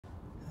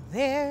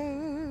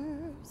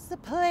There's a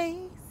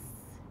place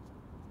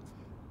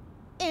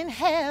in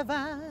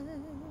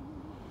heaven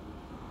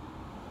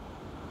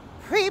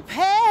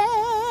prepared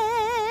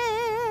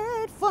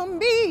for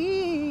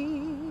me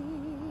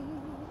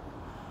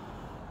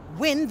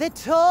when the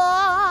toils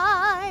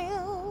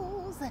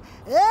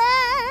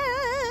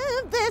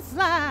of this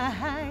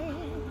life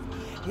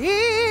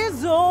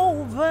is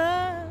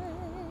over,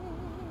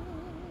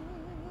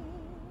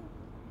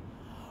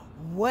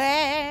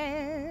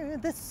 where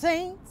the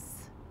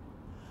saints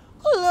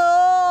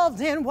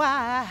clothed in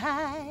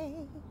white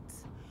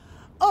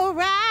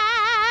around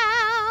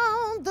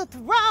the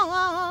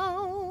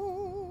throne,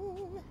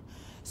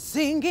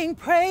 singing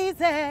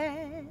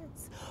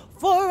praises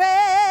forevermore.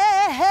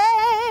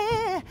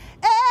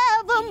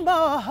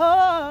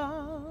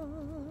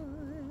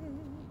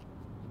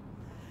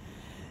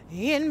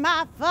 In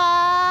my Father's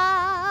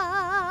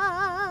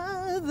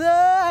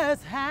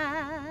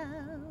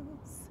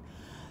house,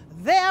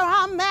 there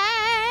are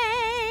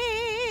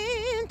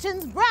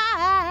mansions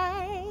bright,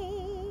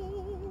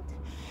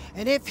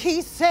 and if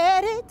He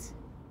said it,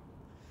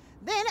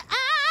 then I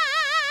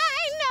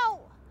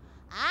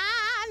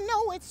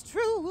know it's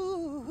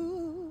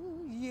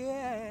true,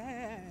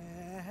 yeah.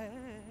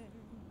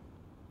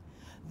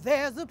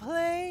 There's a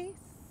place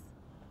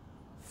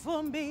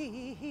for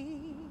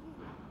me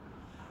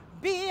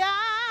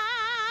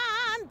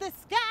beyond the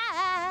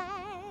sky.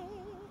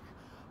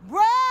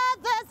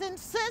 Brothers and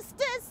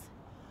sisters,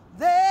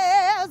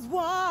 there's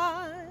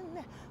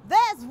one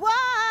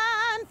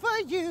for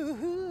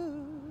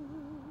you.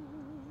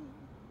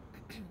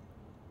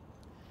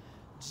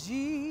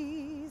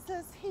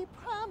 Jesus, He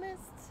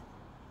promised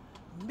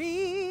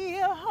me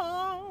a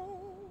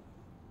home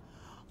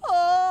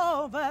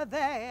over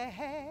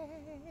there.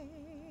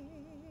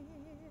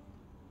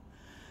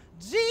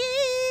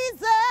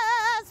 Jesus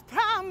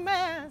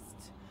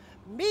promised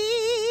me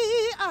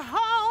a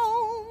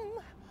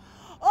home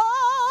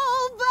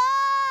over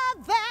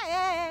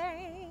there.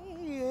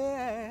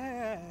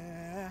 Yeah.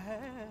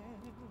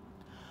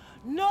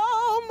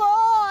 No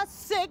more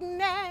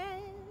sickness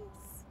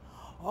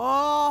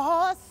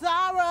or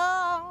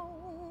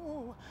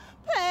sorrow,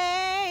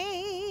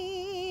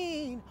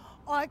 pain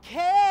or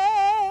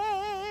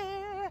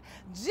care.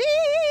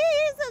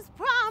 Jesus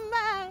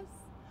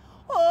promised,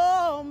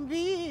 oh,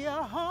 me a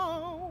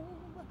home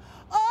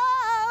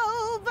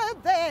over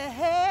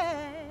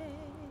there.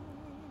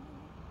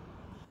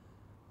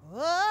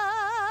 Oh,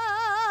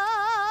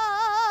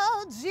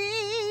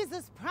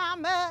 Jesus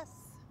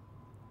promised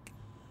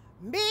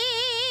me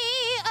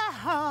a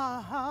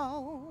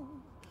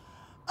home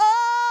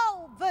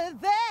over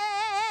there.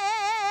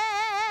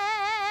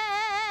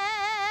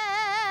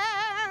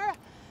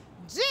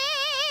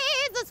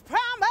 Jesus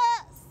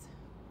promised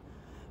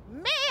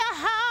me a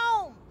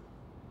home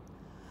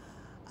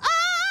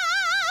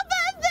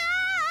over there.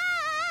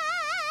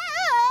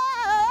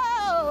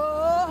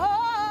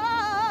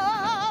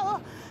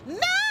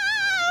 No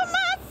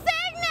more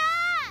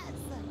sickness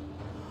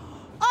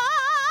or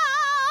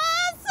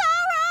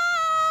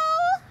sorrow,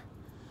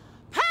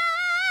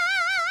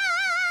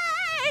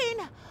 pain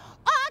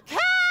or care.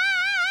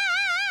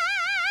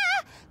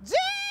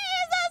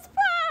 Jesus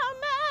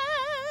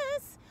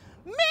promised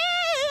me a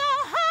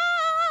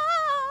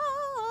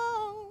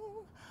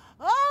home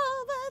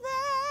over there.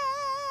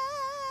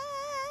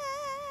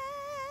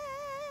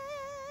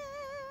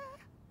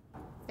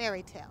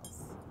 Fairy tales.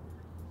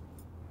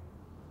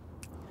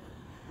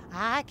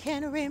 I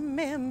can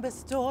remember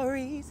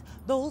stories,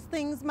 those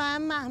things my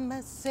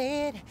mama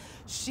said.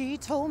 She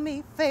told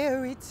me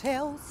fairy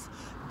tales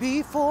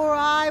before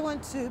I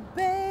went to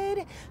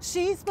bed.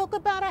 She spoke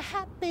about a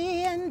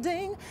happy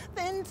ending,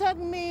 then tucked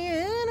me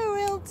in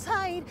real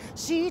tight.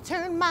 She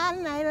turned my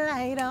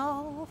nightlight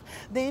off,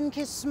 then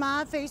kissed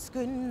my face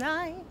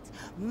goodnight.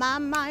 My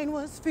mind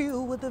was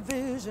filled with the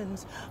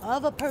visions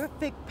of a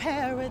perfect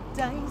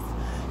paradise.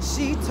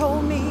 She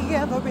told me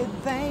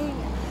everything.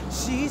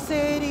 She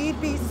said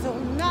he'd be so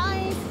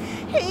nice.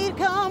 He'd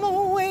come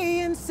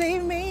away and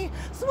save me,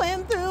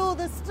 swim through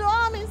the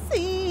stormy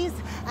seas.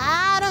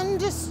 I'd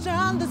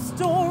understand the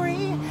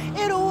story,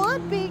 it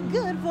would be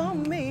good for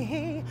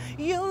me.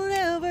 You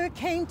never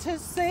came to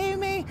save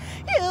me,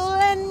 you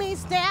let me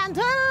stand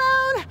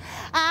alone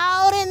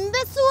out in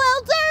this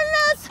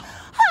wilderness,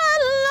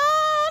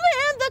 alone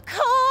in the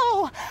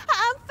cold.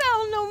 I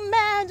found no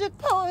magic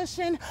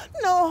potion,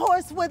 no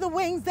horse with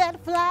wings that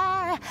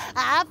fly.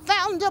 I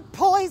found a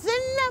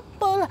poison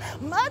apple,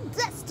 my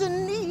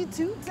destiny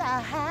to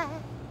die.